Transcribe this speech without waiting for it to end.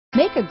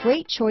Make a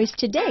great choice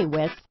today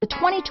with the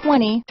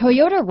 2020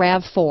 Toyota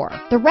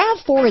RAV4. The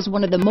RAV4 is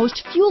one of the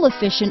most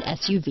fuel-efficient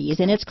SUVs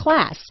in its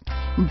class.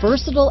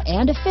 Versatile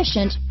and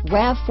efficient,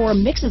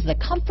 RAV4 mixes the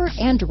comfort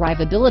and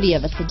drivability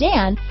of a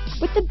sedan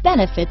with the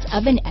benefits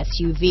of an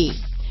SUV.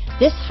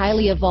 This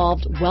highly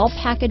evolved,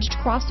 well-packaged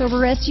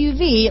crossover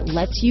SUV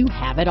lets you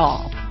have it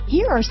all.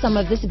 Here are some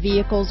of this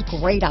vehicle's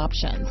great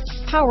options: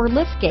 power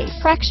liftgate,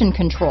 traction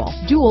control,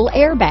 dual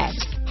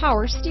airbags,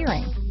 power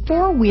steering,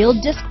 four-wheel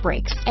disc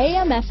brakes,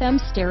 AM/FM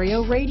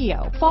stereo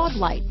radio, fog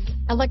lights,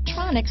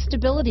 electronic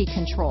stability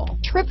control,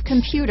 trip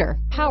computer,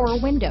 power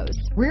windows,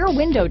 rear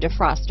window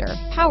defroster,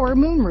 power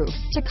moonroof,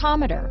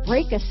 tachometer,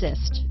 brake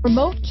assist,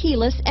 remote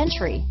keyless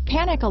entry,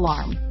 panic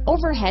alarm,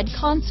 overhead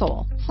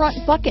console, front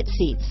bucket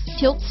seats,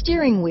 tilt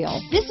steering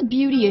wheel. This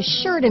beauty is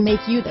sure to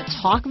make you the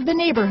talk of the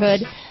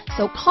neighborhood,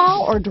 so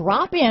call or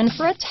drop in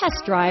for a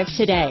test drive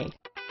today.